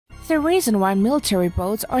The reason why military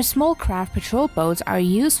boats or small craft patrol boats are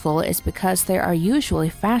useful is because they are usually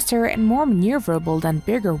faster and more maneuverable than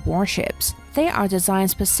bigger warships. They are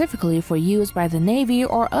designed specifically for use by the Navy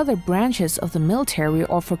or other branches of the military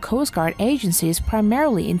or for Coast Guard agencies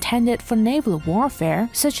primarily intended for naval warfare,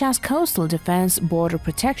 such as coastal defense, border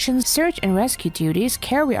protection, search and rescue duties,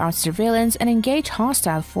 carry out surveillance, and engage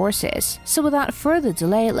hostile forces. So without further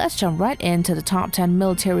delay, let's jump right into the top 10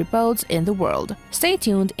 military boats in the world. Stay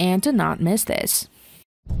tuned and do not miss this.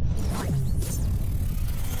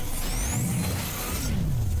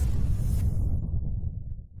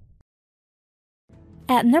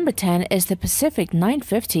 At number 10 is the Pacific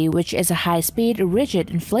 950, which is a high-speed, rigid,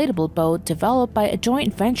 inflatable boat developed by a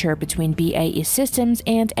joint venture between BAE Systems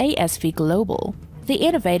and ASV Global. The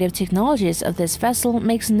innovative technologies of this vessel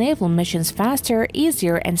makes naval missions faster,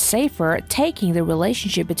 easier, and safer, taking the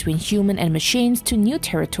relationship between human and machines to new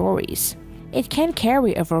territories. It can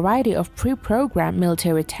carry a variety of pre-programmed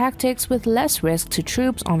military tactics with less risk to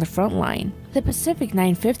troops on the front line. The Pacific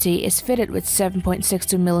 950 is fitted with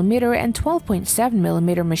 7.62mm and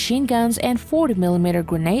 12.7mm machine guns and 40mm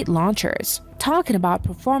grenade launchers. Talking about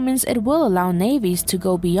performance, it will allow navies to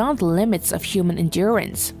go beyond the limits of human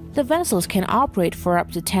endurance. The vessels can operate for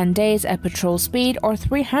up to 10 days at patrol speed or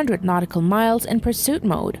 300 nautical miles in pursuit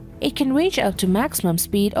mode. It can reach up to maximum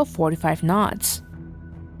speed of 45 knots.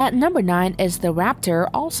 At number 9 is the Raptor,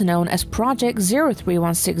 also known as Project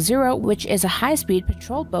 03160, which is a high-speed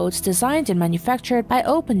patrol boat designed and manufactured by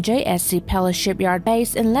OpenJSC Palace Shipyard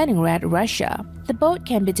based in Leningrad, Russia. The boat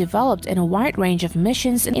can be developed in a wide range of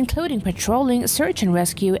missions, including patrolling, search and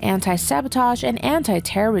rescue, anti-sabotage, and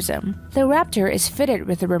anti-terrorism. The Raptor is fitted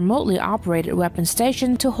with a remotely operated weapon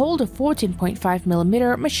station to hold a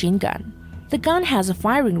 14.5mm machine gun. The gun has a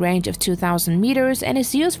firing range of 2,000 meters and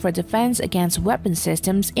is used for defense against weapon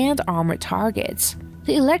systems and armored targets.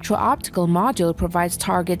 The electro-optical module provides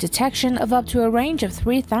target detection of up to a range of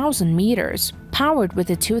 3,000 meters. Powered with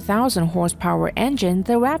a 2,000 horsepower engine,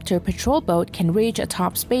 the Raptor patrol boat can reach a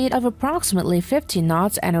top speed of approximately 50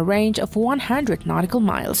 knots and a range of 100 nautical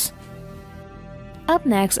miles. Up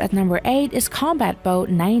next at number 8 is Combat Boat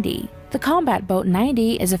 90. The Combat Boat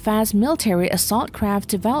 90 is a fast military assault craft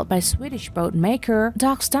developed by Swedish boat maker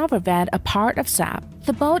Dockstavarvad, a part of Saab.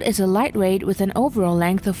 The boat is a lightweight with an overall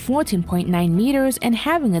length of 14.9 meters and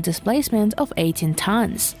having a displacement of 18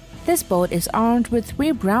 tons. This boat is armed with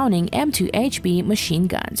 3 Browning M2HB machine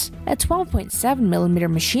guns. A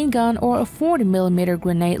 12.7mm machine gun or a 40mm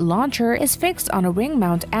grenade launcher is fixed on a ring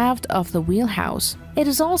mount aft of the wheelhouse. It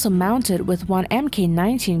is also mounted with one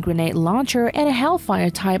Mk19 grenade launcher and a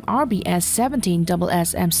Hellfire type RBS-17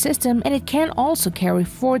 SSM system, and it can also carry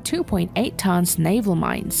 4 2.8 tons naval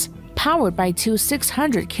mines. Powered by two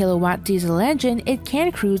 600kW diesel engine, it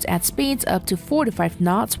can cruise at speeds up to 45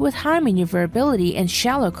 knots with high maneuverability in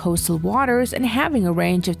shallow coastal waters and having a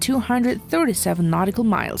range of 237 nautical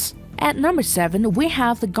miles. At number 7, we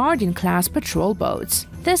have the Guardian-class patrol boats.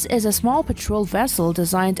 This is a small patrol vessel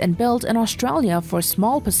designed and built in Australia for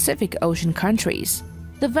small Pacific Ocean countries.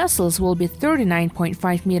 The vessels will be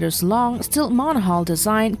 39.5 meters long, still monohull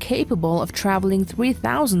design, capable of traveling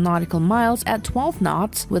 3,000 nautical miles at 12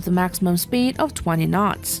 knots with a maximum speed of 20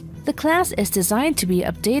 knots. The class is designed to be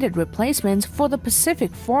updated replacement for the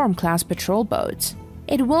Pacific Forum-class patrol boats.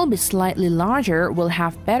 It will be slightly larger, will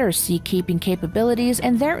have better seakeeping capabilities,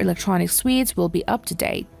 and their electronic suites will be up to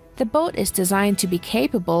date. The boat is designed to be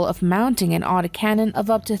capable of mounting an autocannon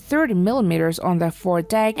of up to 30mm on their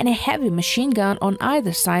foredeck and a heavy machine gun on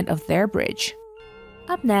either side of their bridge.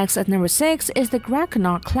 Up next at number 6 is the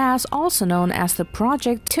Grakonak class, also known as the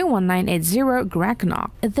Project 21980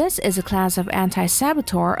 Grakonak. This is a class of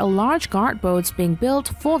anti-saboteur, a large guard boats being built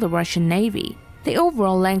for the Russian Navy. The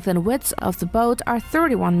overall length and width of the boat are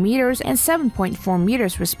 31 meters and 7.4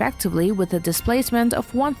 meters respectively, with a displacement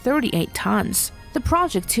of 138 tons. The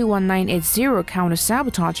Project 21980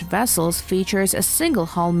 counter-sabotage vessels features a single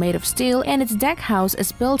hull made of steel, and its deck house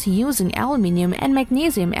is built using aluminium and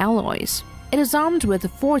magnesium alloys. It is armed with a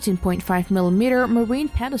 14.5mm marine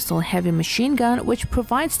pedestal heavy machine gun, which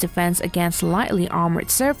provides defense against lightly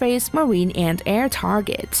armored surface, marine, and air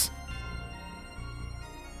targets.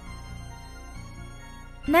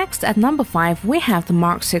 Next, at number 5, we have the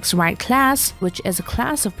Mark VI Wright class, which is a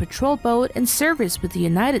class of patrol boat in service with the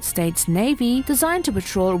United States Navy, designed to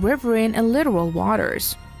patrol riverine and littoral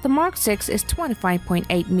waters. The Mark VI is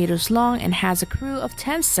 25.8 meters long and has a crew of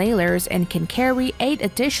 10 sailors and can carry 8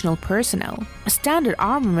 additional personnel. A standard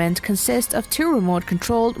armament consists of 2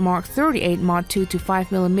 remote-controlled Mark 38 Mod 2 to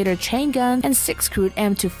 5mm chain guns and 6 crewed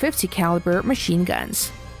M250 caliber machine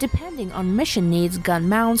guns. Depending on mission needs, gun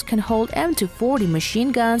mounts can hold M240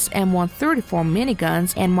 machine guns, M134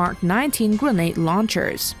 miniguns, and Mark 19 grenade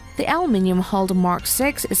launchers. The aluminum-hulled Mark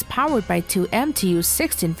 6 is powered by two MTU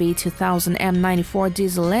 16V 2000 M94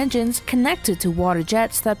 diesel engines connected to water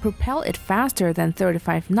jets that propel it faster than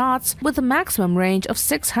 35 knots with a maximum range of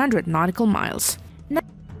 600 nautical miles.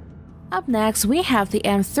 Up next, we have the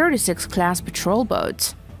M36 class patrol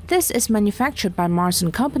boat. This is manufactured by Mars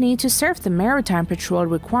 & Company to serve the maritime patrol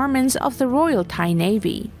requirements of the Royal Thai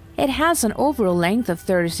Navy. It has an overall length of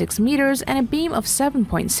 36 meters and a beam of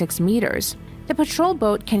 7.6 meters. The patrol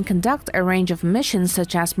boat can conduct a range of missions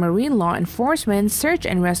such as marine law enforcement, search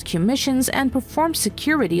and rescue missions, and perform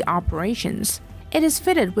security operations. It is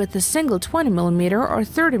fitted with a single 20mm or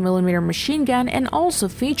 30mm machine gun and also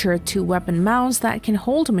features two weapon mounts that can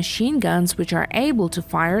hold machine guns which are able to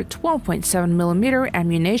fire 12.7mm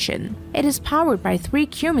ammunition. It is powered by three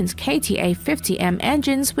Cummins KTA-50M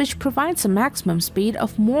engines which provides a maximum speed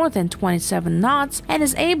of more than 27 knots and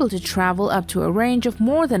is able to travel up to a range of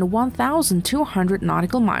more than 1,200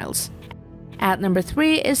 nautical miles. At number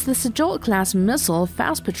 3 is the Sejolt-class missile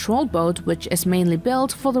fast patrol boat, which is mainly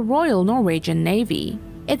built for the Royal Norwegian Navy.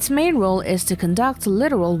 Its main role is to conduct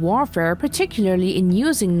littoral warfare, particularly in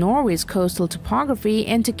using Norway's coastal topography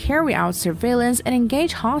and to carry out surveillance and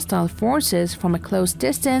engage hostile forces from a close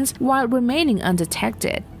distance while remaining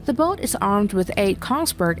undetected. The boat is armed with 8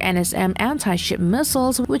 Kongsberg NSM anti-ship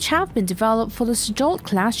missiles, which have been developed for the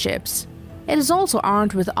Sejolt-class ships. It is also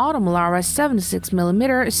armed with Automalara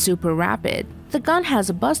 76mm Super Rapid. The gun has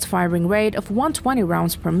a burst firing rate of 120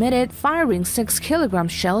 rounds per minute, firing 6 kg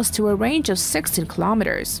shells to a range of 16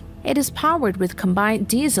 kilometers. It is powered with combined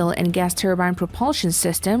diesel and gas turbine propulsion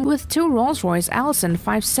system with two Rolls-Royce Allison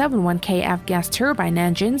 571kF gas turbine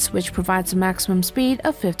engines, which provides a maximum speed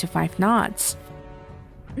of 55 knots.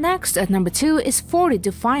 Next, at number 2 is 40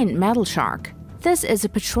 Defiant Metal Shark. This is a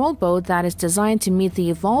patrol boat that is designed to meet the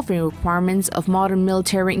evolving requirements of modern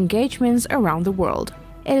military engagements around the world.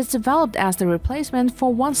 It is developed as the replacement for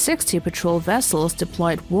 160 patrol vessels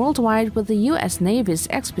deployed worldwide with the U.S. Navy's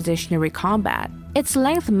Expeditionary Combat. Its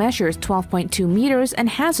length measures 12.2 meters and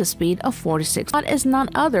has a speed of 46 knots. It is none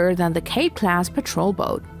other than the Cape-class patrol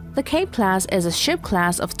boat. The Cape-class is a ship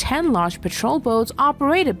class of 10 large patrol boats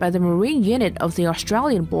operated by the Marine Unit of the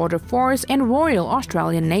Australian Border Force and Royal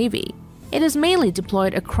Australian Navy. It is mainly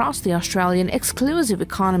deployed across the Australian Exclusive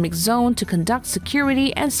Economic Zone to conduct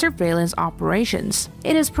security and surveillance operations.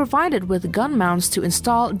 It is provided with gun mounts to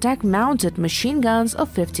install deck-mounted machine guns of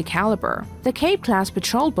 50 caliber. The Cape-class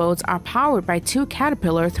patrol boats are powered by two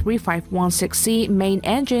Caterpillar 3516C main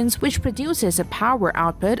engines, which produces a power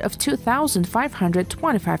output of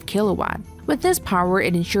 2,525 kilowatt. With this power,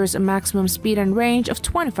 it ensures a maximum speed and range of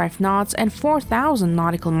 25 knots and 4,000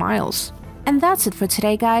 nautical miles. And that's it for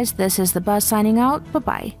today, guys. This is the Buzz signing out.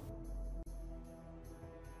 Bye-bye.